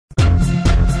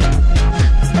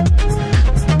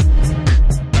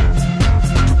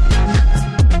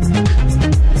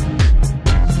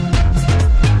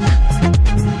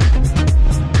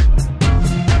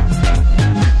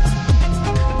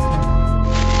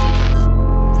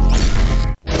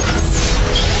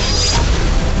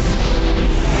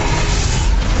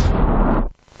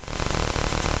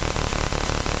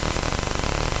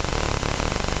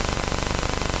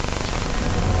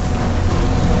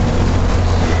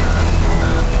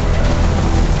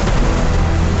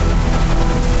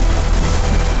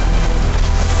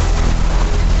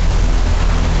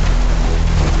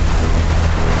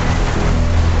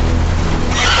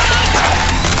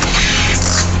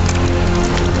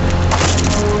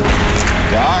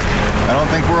I don't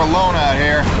think we're alone out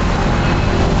here.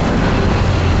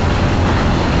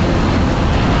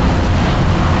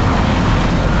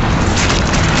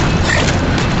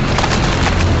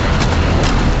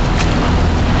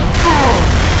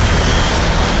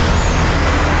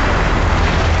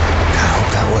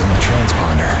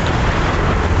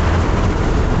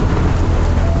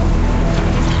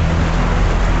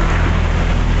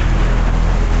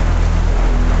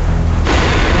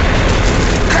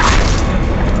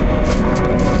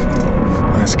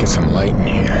 Let's get some light in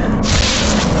here.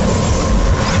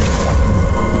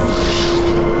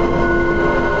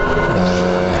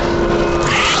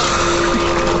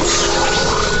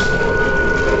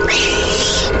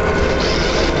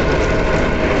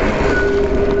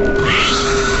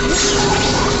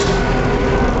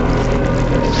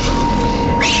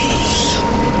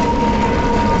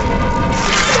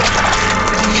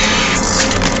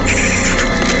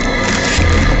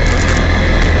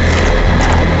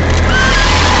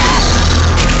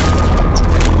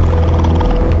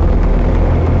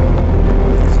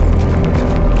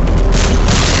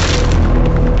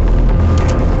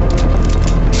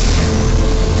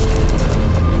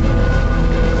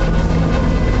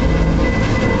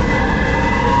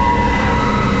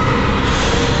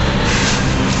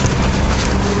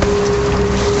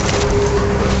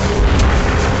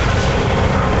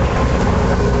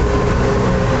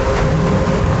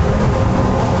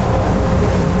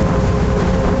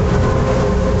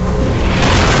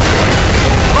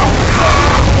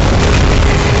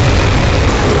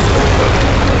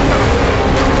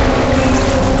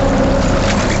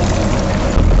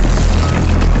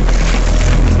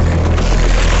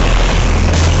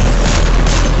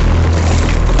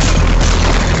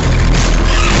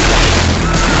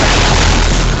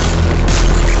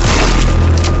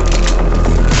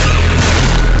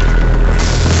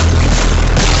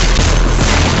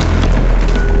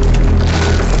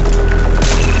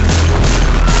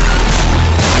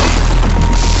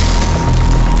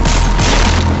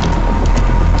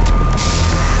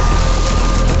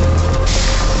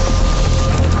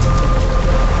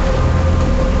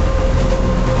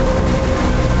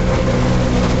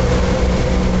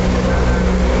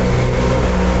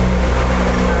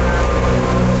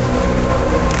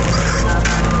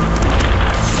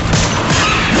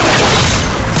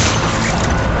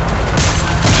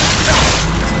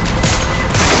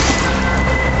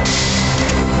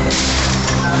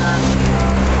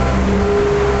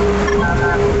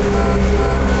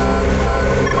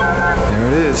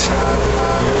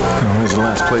 Where's the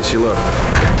last place you look?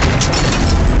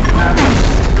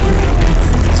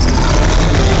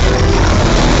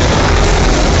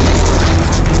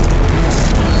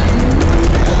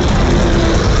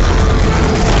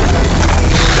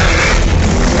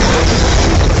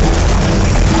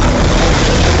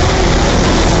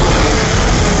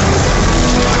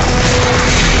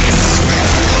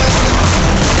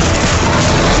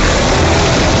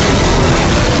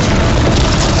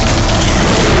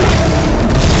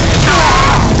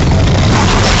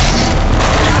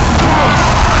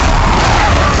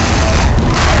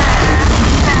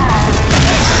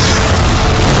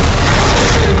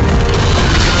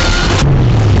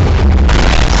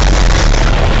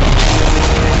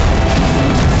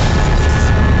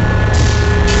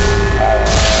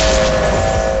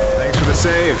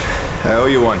 Save. I owe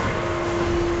you one.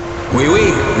 Oui,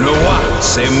 oui, le roi,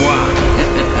 c'est moi.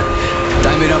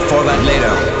 Time enough for that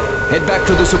later. Head back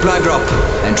to the supply drop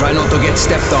and try not to get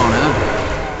stepped on, huh?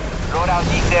 Loadout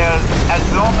details as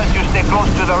long as you stay close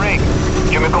to the rig.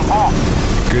 Tu me comprends?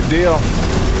 Good deal.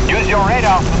 Use your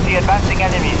radar to see advancing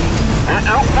enemies.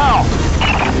 Look now!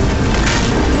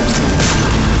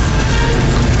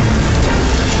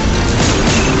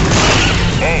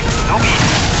 Hey, Luke!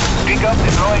 Pick up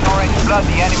the glowing orange blood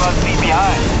the animals leave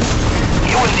behind.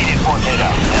 You will need it for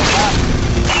later.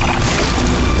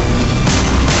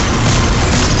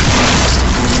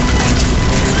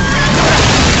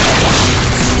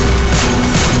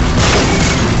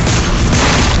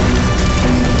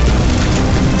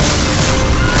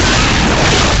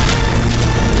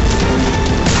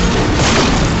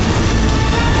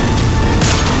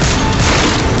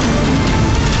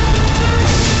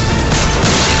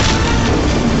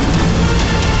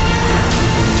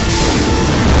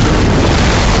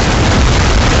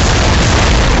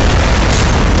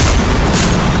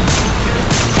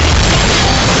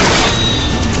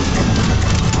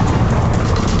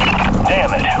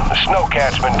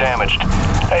 Snowcat's been damaged.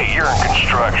 Hey, you're in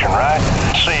construction, right?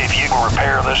 See if you can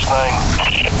repair this thing.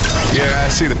 Yeah, I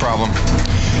see the problem.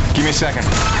 Give me a second.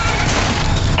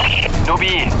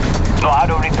 Nobby, know how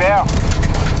to repair?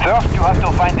 First, you have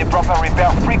to find the proper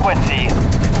repair frequency.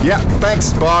 Yeah,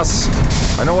 thanks, boss.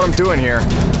 I know what I'm doing here.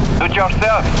 Do it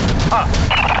yourself. Huh.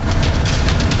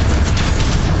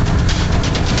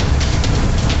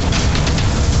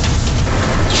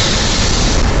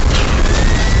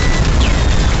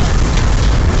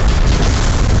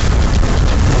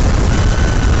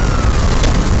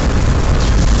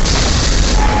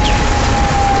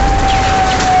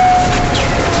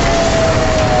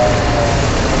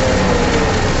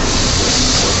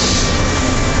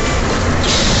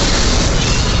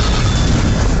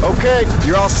 Okay,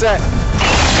 you're all set.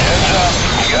 Heads up.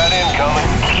 You got incoming.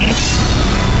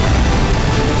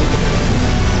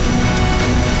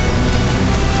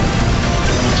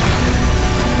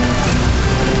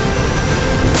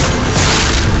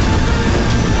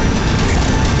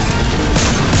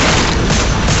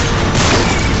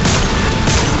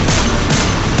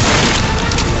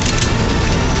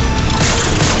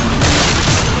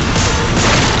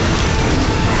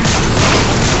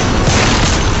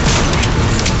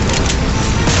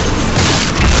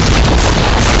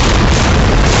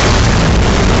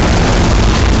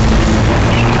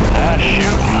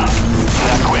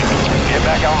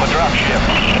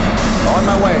 On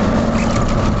my way.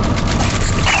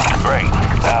 Great.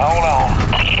 Now hold on.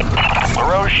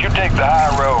 LaRoche, you take the high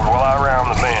road while I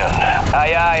round the bend.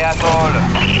 Aye, aye, I told her.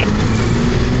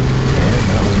 And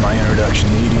that was my introduction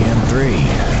to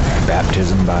EDM-3.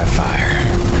 Baptism by fire.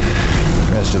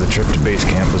 The rest of the trip to base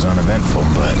camp was uneventful,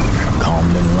 but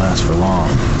calm didn't last for long.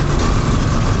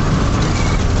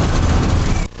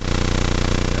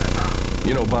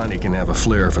 You know Bonnie can have a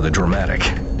flair for the dramatic.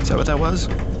 Is that what that was?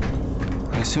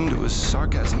 I assumed it was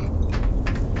sarcasm.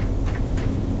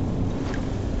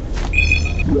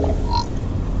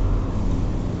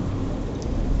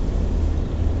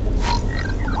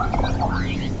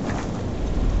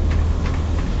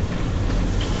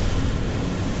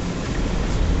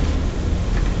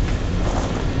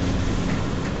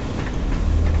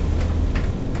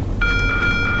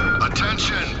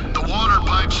 Attention! The water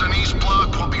pipes in East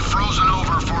Block will be frozen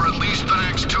over for at least the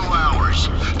next 2 hours.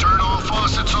 Turn all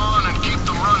faucets on and keep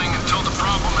them running until the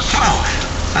problem is solved.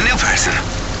 Oh, a new person.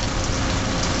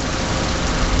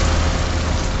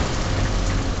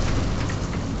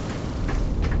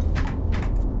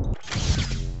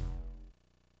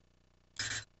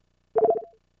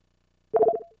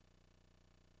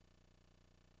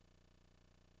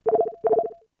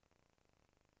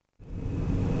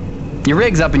 Your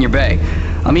rig's up in your bay.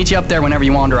 I'll meet you up there whenever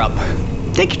you wander up.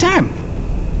 Take your time.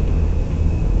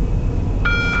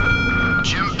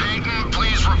 Jim Payton,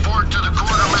 please report to the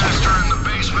quartermaster in the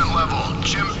basement level.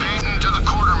 Jim Payton to the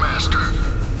quartermaster.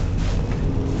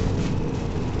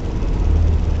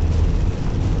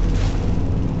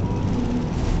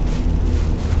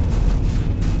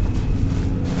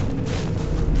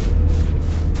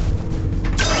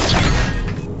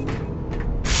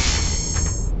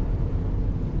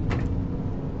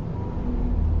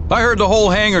 I heard the whole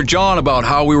hangar John about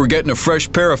how we were getting a fresh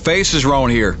pair of faces around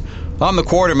here. I'm the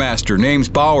quartermaster, name's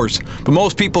Bowers, but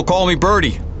most people call me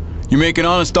Birdie. You make an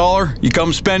honest dollar, you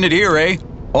come spend it here, eh?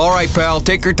 All right, pal,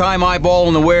 take your time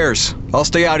eyeballing the wares. I'll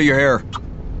stay out of your hair.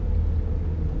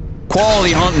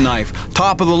 Quality hunting knife,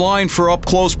 top of the line for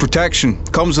up-close protection.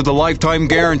 Comes with a lifetime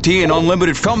guarantee and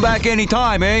unlimited come back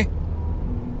anytime, eh?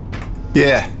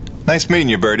 Yeah, nice meeting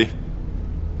you, Birdie.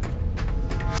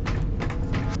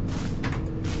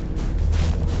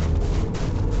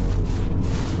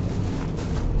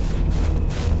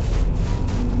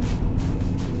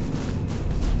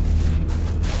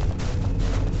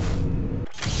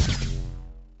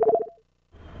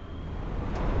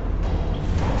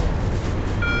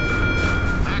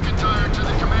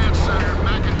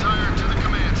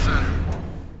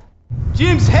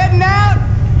 Jim's heading out,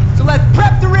 so let's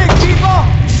prep the rig, people!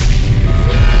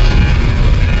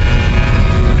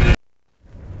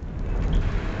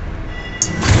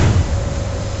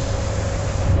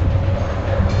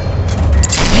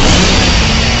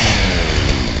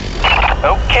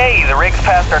 Okay, the rig's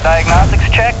passed our diagnostics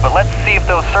check, but let's see if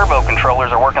those servo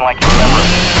controllers are working like you remember.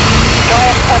 Go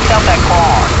ahead and test out that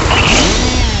claw.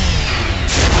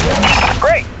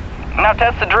 Great! Now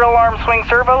test the drill arm swing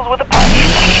servos with a punch.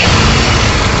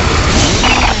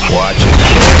 Watch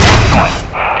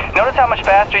it. Notice how much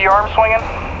faster your arm's swinging?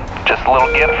 Just a little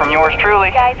gift from yours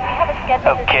truly. Guys, we have a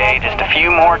schedule. Okay, just a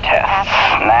few more tests.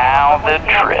 Now the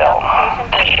drill.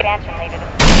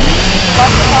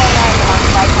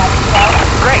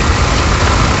 Great.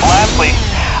 Lastly,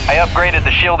 I upgraded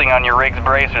the shielding on your rig's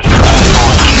bracers.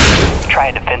 Try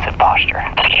a defensive posture.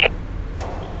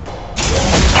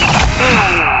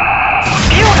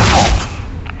 Beautiful.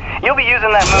 You'll be using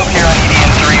that move here on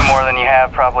EDN3 more than you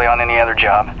have probably on any other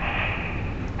job.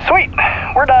 Sweet,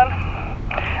 we're done.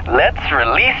 Let's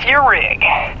release your rig.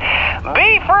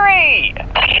 Be free!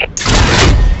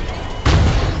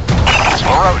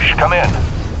 LaRoche, come in.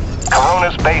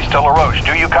 Corona's base to LaRoche.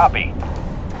 Do you copy?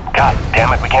 God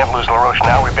damn it, we can't lose LaRoche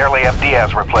now. We barely have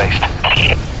Diaz replaced.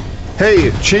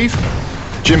 Hey, Chief.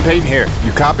 Jim Payton here.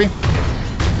 You copy?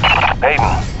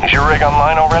 Payton, is your rig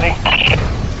online already?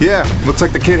 Yeah, looks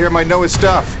like the kid here might know his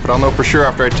stuff, but I'll know for sure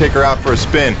after I take her out for a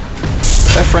spin.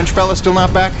 That French fella still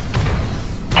not back?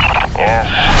 Yes,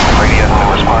 Brady hasn't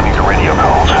been responding to radio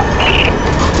calls.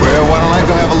 Well, why don't I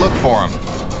go have a look for him?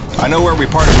 I know where we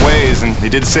parted ways, and he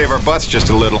did save our butts just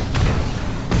a little.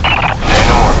 Say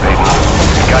no more, Payton.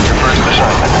 You got your first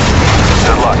assignment.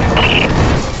 Good luck.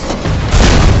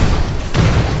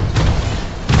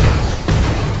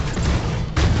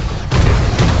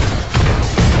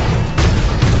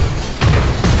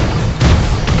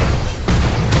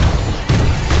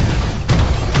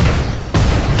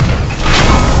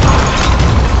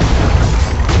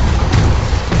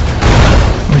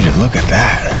 Would you look at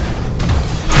that?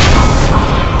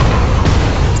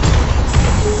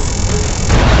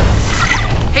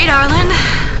 Hey, darling.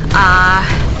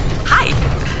 Hi.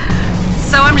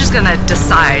 So I'm just gonna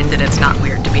decide that it's not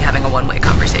weird to be having a one-way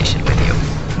conversation with you.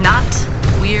 Not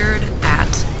weird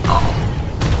at all.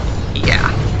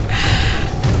 Yeah.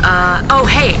 Oh,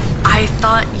 hey, I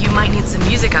thought you might need some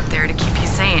music up there to keep you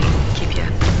sane, keep you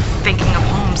thinking of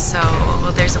home, so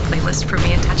there's a playlist for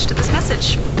me attached to this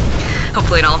message.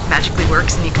 Hopefully it all magically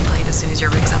works and you can play it as soon as your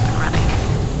rig's up and running.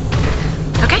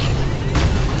 Okay,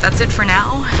 that's it for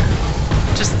now.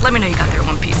 Just let me know you got there in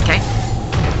one piece, okay?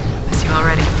 Miss you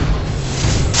already.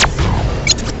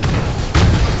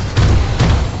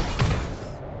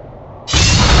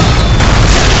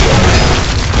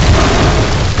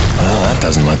 Well, that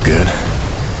doesn't look good.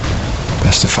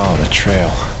 Best to follow the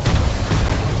trail.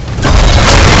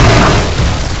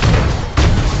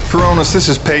 Coronas, this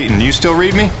is Peyton. You still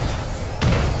read me?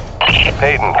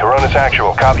 Payton, Corona's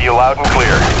actual. Copy you loud and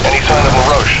clear. Any sign of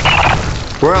LaRoche?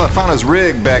 Well, I found his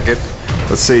rig back at,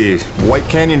 let's see, White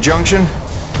Canyon Junction.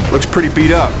 Looks pretty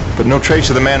beat up, but no trace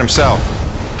of the man himself.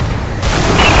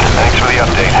 Thanks for the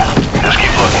update. Just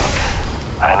keep looking.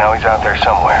 I know he's out there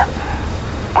somewhere.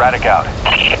 Braddock out.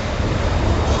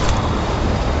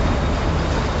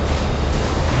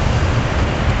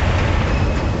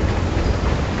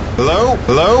 Hello?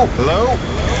 Hello? Hello?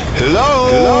 Hello?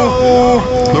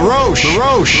 Hello? LaRoche?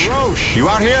 LaRoche? LaRoche? You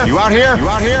out here? You out here? You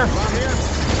out here?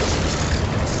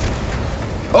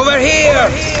 Over here!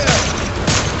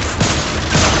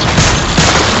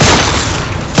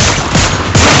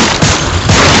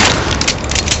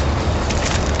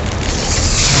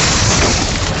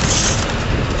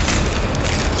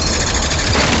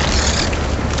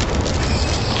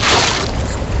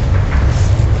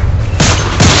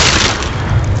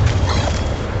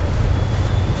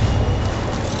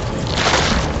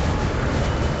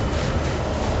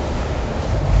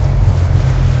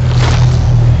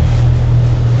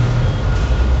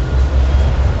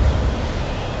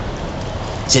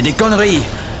 C'est des conneries.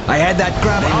 I had that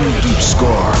crap on me.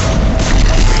 Score.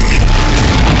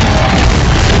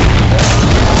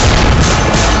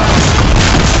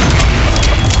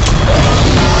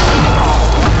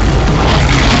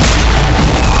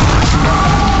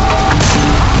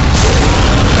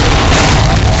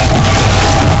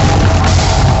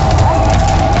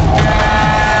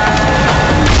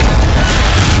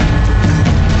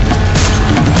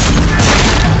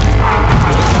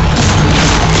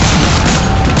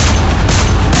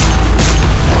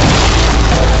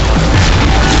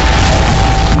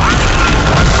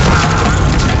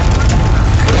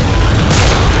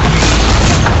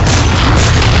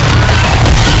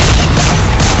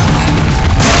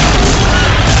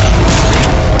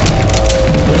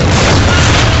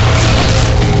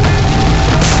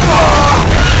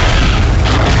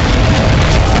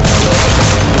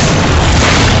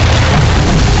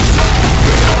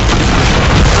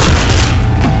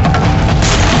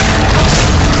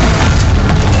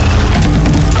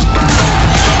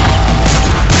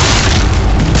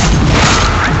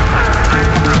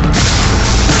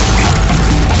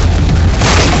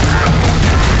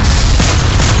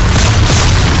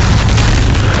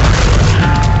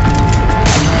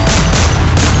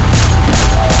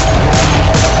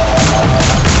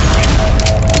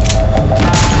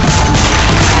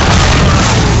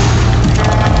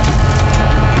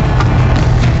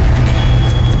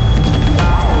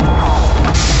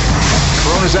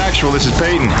 Actual, this is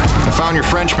Peyton. I found your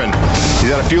Frenchman. He's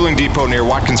at a fueling depot near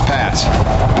Watkins Pass.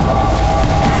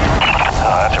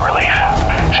 Oh, that's a relief.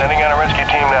 Sending out a rescue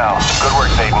team now. Good work,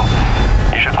 Peyton.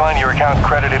 You should find your account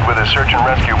credited with a search and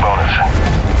rescue bonus.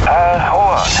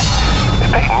 Hold on.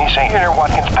 Peyton, you say you're near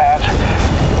Watkins Pass?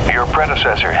 Your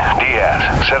predecessor,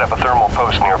 Diaz, set up a thermal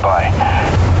post nearby.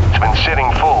 It's been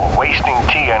sitting full, wasting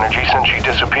T energy since she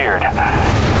disappeared.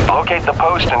 Locate the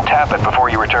post and tap it before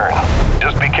you return.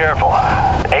 Just be careful.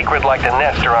 Acrid like to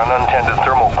nest around untended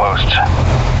thermal posts.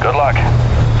 Good luck.